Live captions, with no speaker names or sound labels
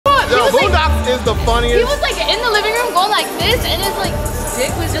is the funniest. He was like in the living room going like this, and his like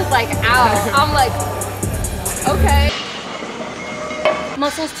dick was just like out. I'm like, okay.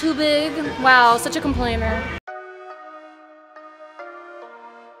 Muscles too big. Wow, such a complainer.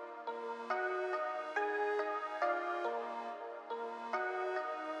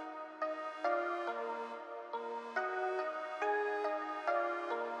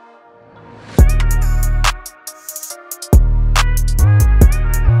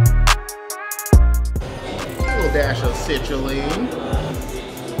 Dash of citrulline.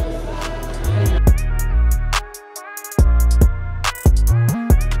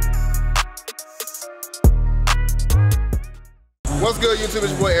 What's good, YouTube?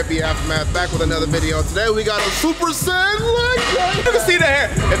 It's your boy Fbaftermath back with another video. Today we got a Super Saiyan Legday. You can see the hair.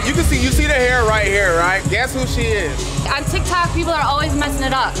 If you can see, you see the hair right here, right? Guess who she is? On TikTok, people are always messing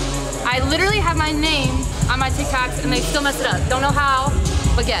it up. I literally have my name on my TikToks and they still mess it up. Don't know how,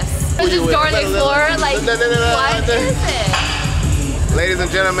 but guess. This is Dora the Explorer. Like, what is it? Ladies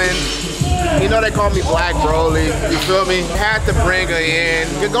and gentlemen, you know they call me Black Broly. You feel me? Had to bring her in.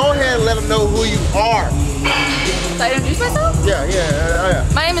 You go ahead and let them know who you are. So I introduce myself? Yeah.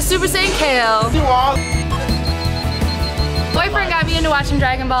 My name is Super Saiyan Kale. You are. Boyfriend got me into watching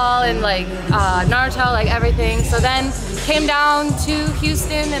Dragon Ball and like Naruto, like everything. So then came down to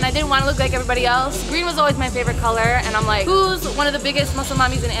Houston and I didn't want to look like everybody else. Green was always my favorite color and I'm like, who's one of the biggest muscle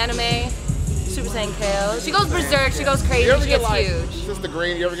mommies in anime? Super Saiyan Kale. She goes berserk, she goes crazy, she gets huge. Sister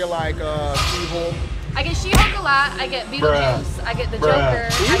Green, you ever get like She-Hulk? I get She-Hulk a lot, I get Beetlejuice, I get the Joker,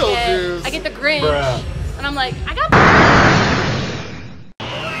 I get the Grinch. And I'm like, I got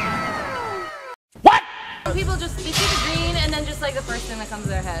what? People just, they see the green and then just like the first thing that comes to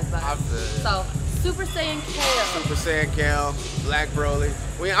their head. But so Super Saiyan Kale. Super Saiyan Kale, Black Broly.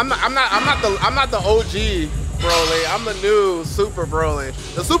 I'm not the OG Broly. I'm the new Super Broly.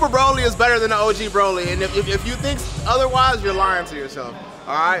 The Super Broly is better than the OG Broly, and if you think otherwise, you're lying to yourself.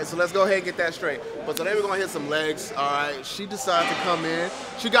 All right, so let's go ahead and get that straight. But today we're gonna hit some legs. All right, she decided to come in.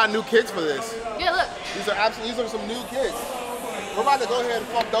 She got new kicks for this. Yeah, look. These are some new kicks. We're about to go ahead and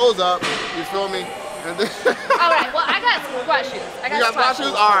fuck those up. You feel me? And then all right. Well, I got squat shoes. You got squat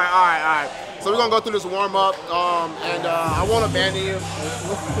shoes? All right. So we're gonna go through this warm up, and I won't abandon you.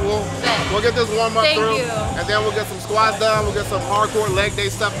 We'll get this warm up through, and then we'll get some squats done. We'll get some hardcore leg day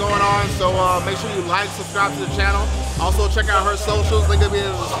stuff going on. So make sure you like, subscribe to the channel. Also check out her socials. Link will be in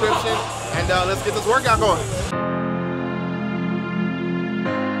the description. And let's get this workout going.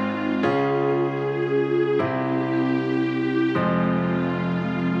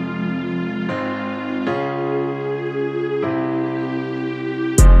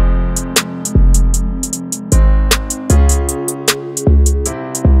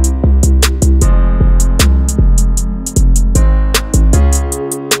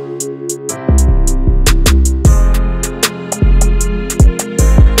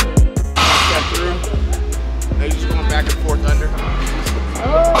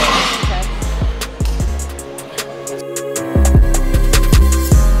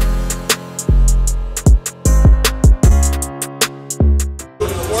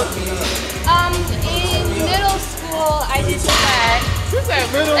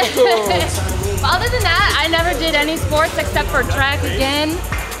 Other than that, I never did any sports except for track again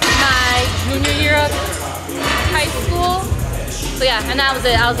my junior year of high school. So yeah, and that was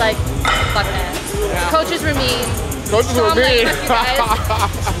it. I was like, fuck that. Yeah. Coaches were mean. Coaches were mean.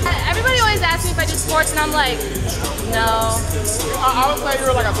 Everybody always asks me if I do sports, and I'm like, no. I would say you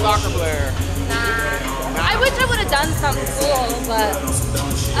were like a soccer player. Nah. I wish I would have done something cool, but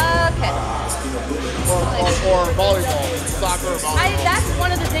okay. Or volleyball, soccer, volleyball. That's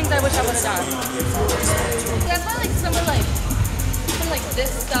one of the things I wish I would have done. That's why some like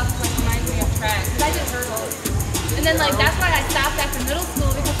this stuff like reminds me of track. Cause I did hurdles, and then like that's why I stopped after middle school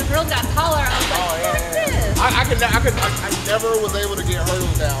because the hurdles got taller. I was like, fuck this. I never was able to get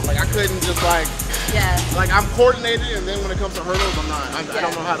hurdles down. Like I couldn't just like. Yeah. Like I'm coordinated, and then when it comes to hurdles, I'm not. I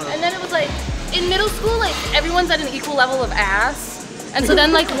don't know how to. And then it was like in middle school, like everyone's at an equal level of ass. And so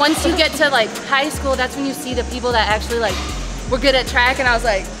then like once you get to like high school, that's when you see the people that actually like were good at track, and I was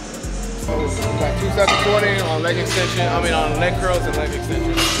like, got 2 sets of 20 on leg extension, on leg curls and leg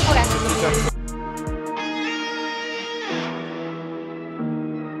extension. Okay.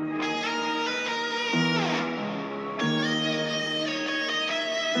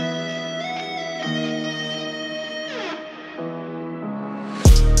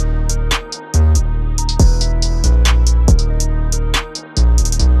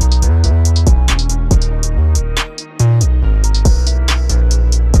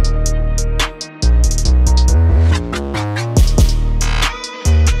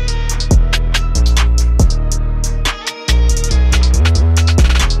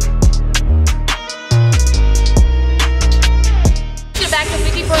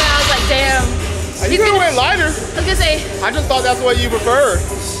 preferred.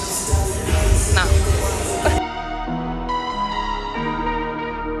 No.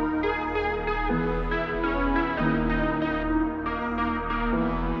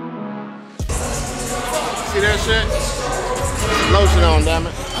 See that shit? Lotion on, damn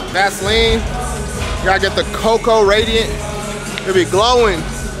it. Vaseline. You gotta get the Cocoa Radiant. It'll be glowing.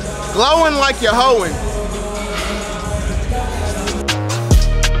 Glowing like you're hoeing.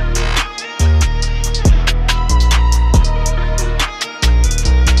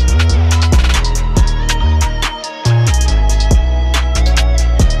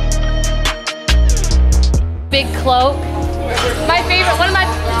 Big cloak. My favorite, one of my,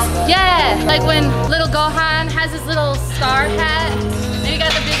 yeah, like when little Gohan has his little star hat, and you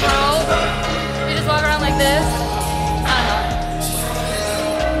got the big robe, you just walk around like this. I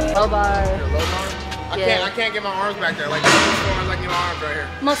don't know. Low bar. I can't get my arms back there. Like, I get my arms right here.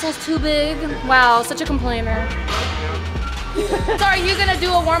 Muscles too big. Wow, such a complainer. So are you gonna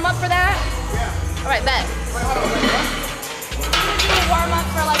do a warm up for that? Yeah. All right, bet. Warm up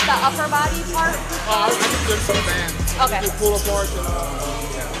for like the upper body part? I can do some bands. Okay. Do pull apart and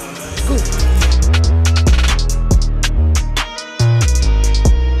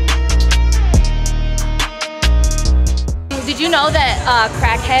Did you know that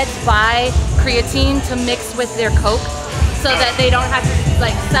crackheads buy creatine to mix with their Coke so that they don't have to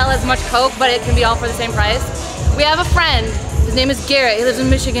like sell as much Coke, but it can be all for the same price? We have a friend. His name is Garrett. He lives in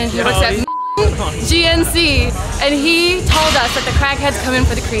Michigan. He works at GNC, and he told us that the crackheads come in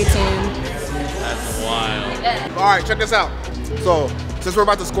for the creatine. That's wild. Yeah. all right, check this out. So, since we're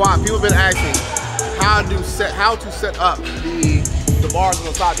about to squat, people have been asking how to set up the bars on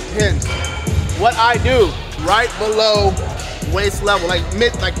the side, the pins. What I do, right below waist level, like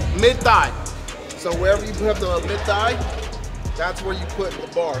mid thigh. So wherever you put the mid thigh, that's where you put the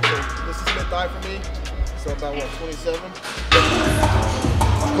bar. So this is mid thigh for me. So about what, 27?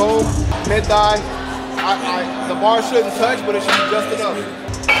 Cold, mid thigh. The bar shouldn't touch, but it should be just enough.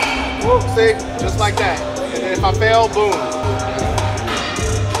 Woo, see, just like that. And then if I fail, boom.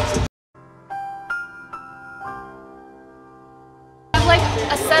 Have like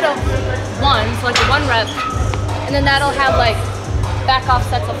a set of ones, like a 1 rep, and then that'll have like back off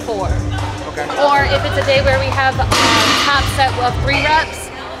sets of 4. Okay. Or if it's a day where we have top set of 3 reps,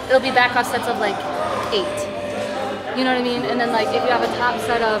 it'll be back off sets of like 8. You know what I mean? And then like if you have a top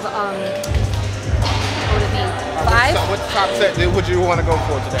set of what would it be? 5? So what top set would you want to go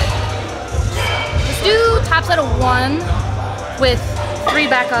for today? Let's do top set of 1 with 3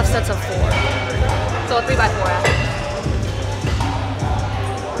 back off sets of 4. So a 3x4 after.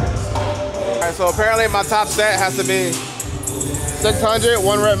 Alright, so apparently my top set has to be 600,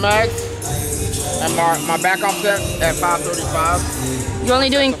 1 rep max, and my back off set at 535. You're only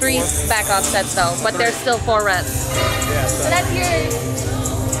doing 3 back off sets though, but there's still 4 reps. Yeah, so So that's yours.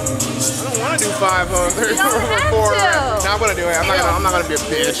 I don't want to do 500 You don't or have 4 to. reps. No, I'm gonna do it. I'm not gonna be a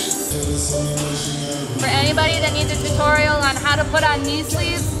bitch. For anybody that needs a tutorial on how to put on knee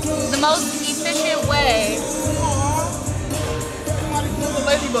sleeves, the most efficient way. Somebody pull the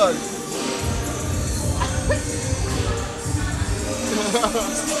ladybug.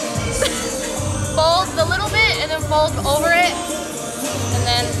 Fold a little bit and then fold over it, and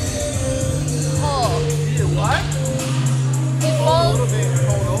then pull. You what? You A fold. little bit and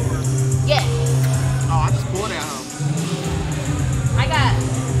fold over. Yeah. Oh, I just pulled it at home. I got.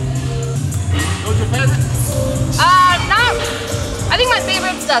 What's your favorite? Not. I think my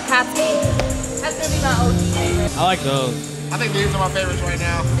favorite's the Katsuki. That's gonna be my OG favorite. I like those. I think these are my favorites right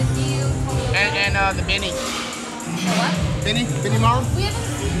now. The Dio, And the Benny. The what? Benny Marm? We haven't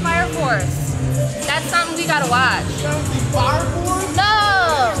seen Fire Force. That's something we gotta watch. You haven't seen Fire Force?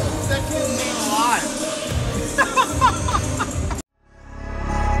 No! That kid's being alive.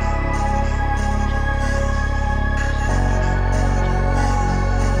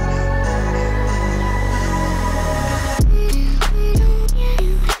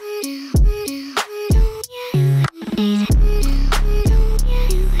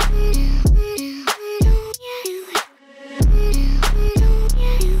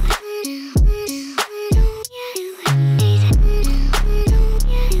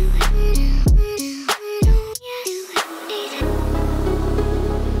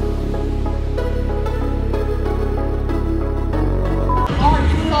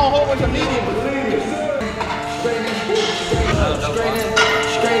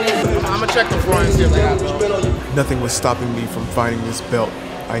 I'm gonna check the front and see if they have it. Nothing was stopping me from finding this belt.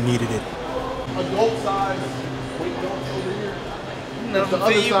 I needed it. Adult size weight belts over here. The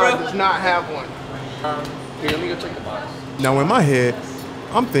other side does not have one. Here, let me go check the box. Now in my head,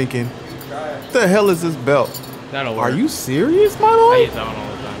 I'm thinking, what the hell is this belt? That'll work. Are you serious, my I boy? use that one all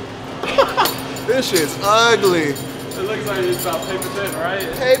the time. This shit's ugly. It looks like it's about paper thin,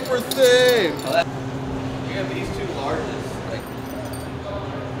 right? Paper thin. We have these two largest. Like,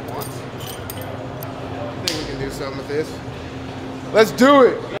 I think we can do something with this. Let's do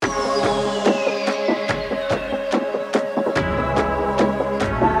it.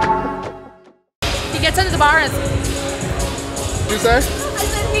 He gets under the bar and You say? I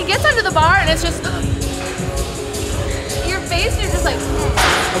said he gets under the bar and it's just your face. You're just like.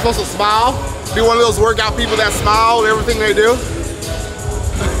 I'm supposed to smile. Be one of those workout people that smile at everything they do.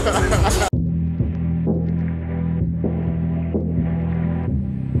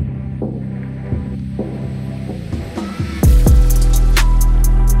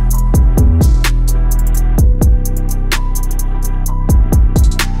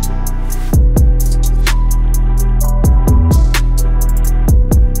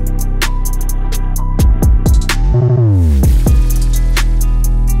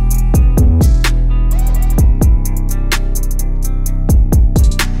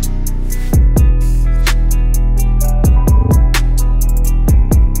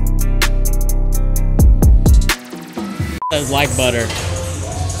 It's like butter.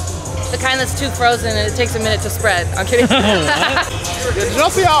 The kind that's too frozen and it takes a minute to spread. I'm kidding. Yeah, did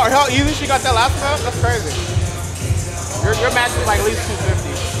y'all see how easy she got that last time? That's crazy. Your match is like at least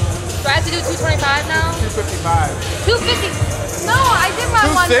 250. So I have to do 225 now? 255. 250. No, I did my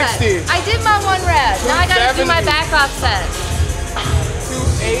one rep. 260. I did my one rep. Now I gotta do my 270. back off set.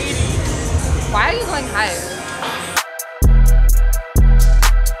 280. Why are you going higher?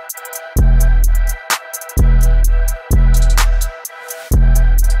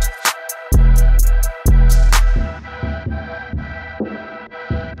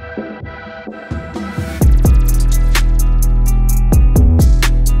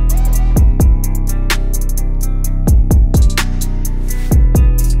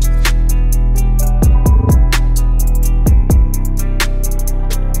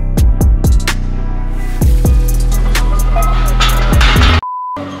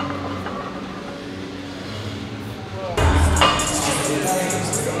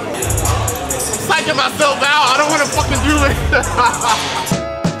 Psyching myself out. I don't want to fucking do it.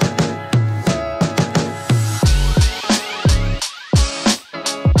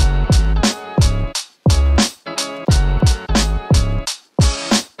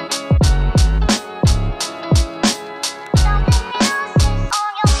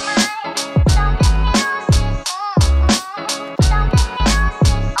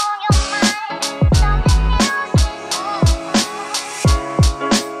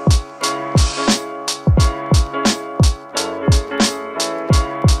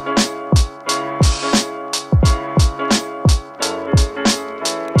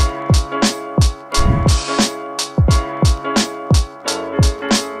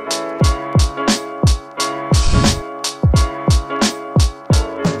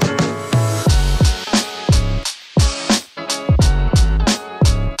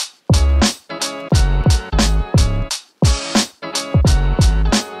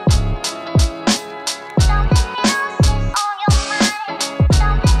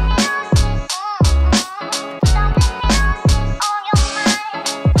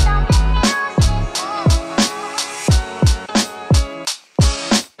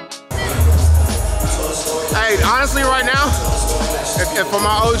 Honestly, right now, if for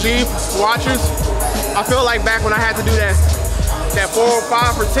my OG watchers, I feel like back when I had to do that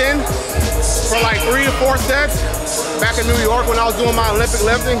 405 for 10 for like 3 to 4 sets back in New York when I was doing my Olympic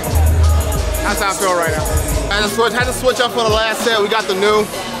lifting. That's how I feel right now. I had to switch up for the last set. We got the new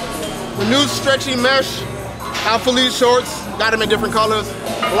stretchy mesh athlete shorts. Got them in different colors.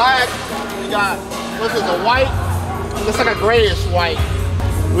 Black. We got what's this? A white. Looks like a grayish white.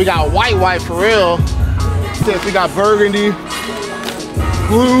 We got white for real. We got burgundy,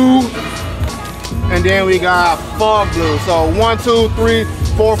 blue, and then we got fog blue. So 1, 2, 3,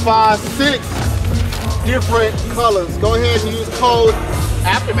 4, 5, 6 different colors. Go ahead and use code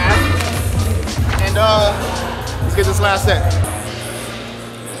Aftermath, and let's get this last set.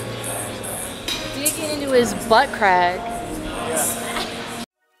 Digging into his butt crack. Yeah.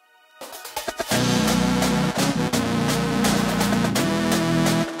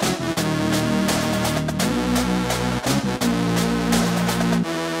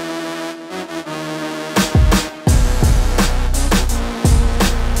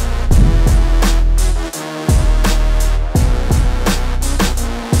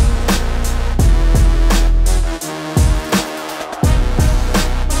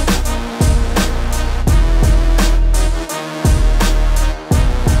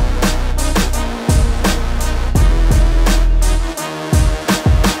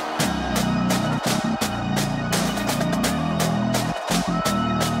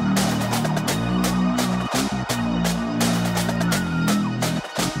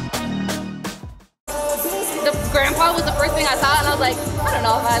 I don't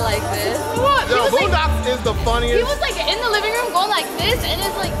know if I like this. What? He No, was like- Boondocks is the funniest. He was like in the living room going like this, and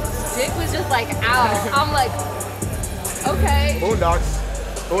his like dick was just like out. I'm like, okay.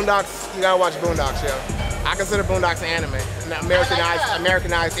 Boondocks, you gotta watch Boondocks, yo. I consider Boondocks anime,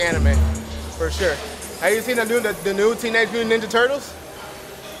 Americanized anime, for sure. Have you seen the new Teenage Mutant Ninja Turtles?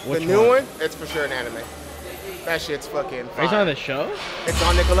 Which the new one? It's for sure an anime. That shit's fucking fire. Are you talking the show? It's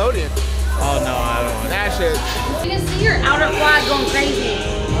on Nickelodeon. Oh no, I don't want That shit. You can see your outer quad going crazy.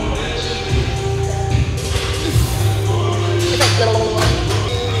 It's like little.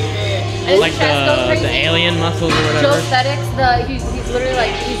 And his like chest goes crazy. the alien muscles or whatever. Joe Aesthetics, he's literally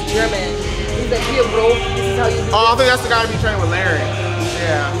like, he's German. He's like, "Here, bro, this is how you do it." Oh, I think that's the guy to be trained with Larry.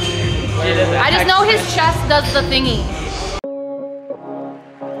 Yeah. I just know his chest does the thingy.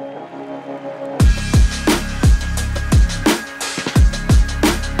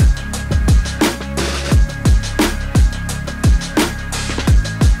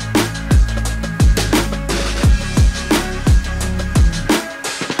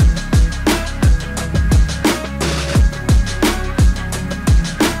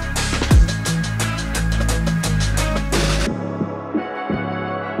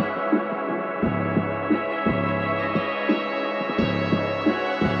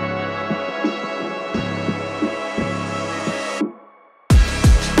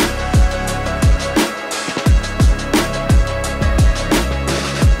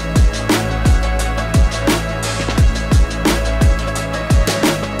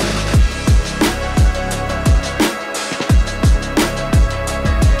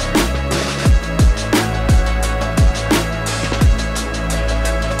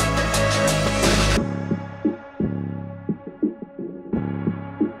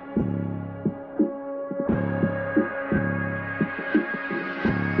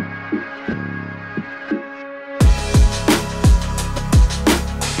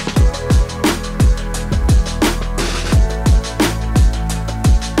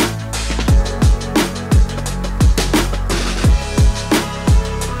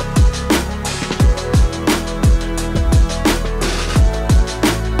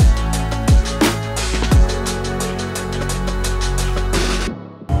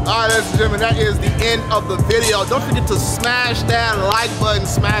 That is the end of the video. Don't forget to smash that like button,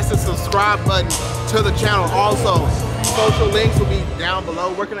 smash the subscribe button to the channel. Also, social links will be down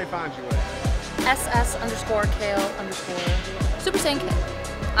below. Where can they find you at? SS_Kale_ Super Saiyan Kale.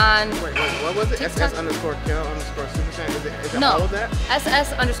 On wait, what was it? TikTok. SS_Kale_Super Saiyan. Is it no, all of that?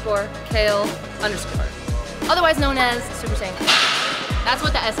 SS_Kale_. Otherwise known as Super Saiyan Kale. That's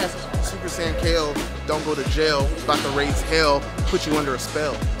what the SS is for. Super Saiyan Kale, don't go to jail. About to raise hell, put you under a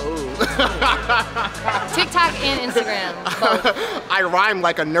spell. Oh. TikTok and Instagram, both. I rhyme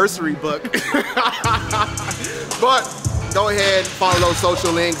like a nursery book. But go ahead, follow those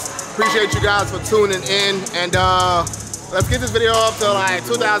social links. Appreciate you guys for tuning in, and let's get this video up to like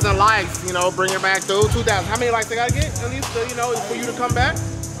 2,000 likes. You know, bring it back to 2,000. How many likes I gotta get at least, you know, for you to come back?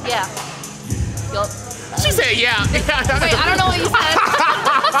 Yeah. Yup. She said yeah. Wait, I don't know what you said.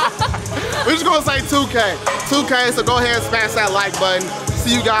 We're just gonna say 2K. 2K, so go ahead and smash that like button.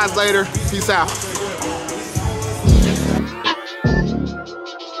 See you guys later. Peace out.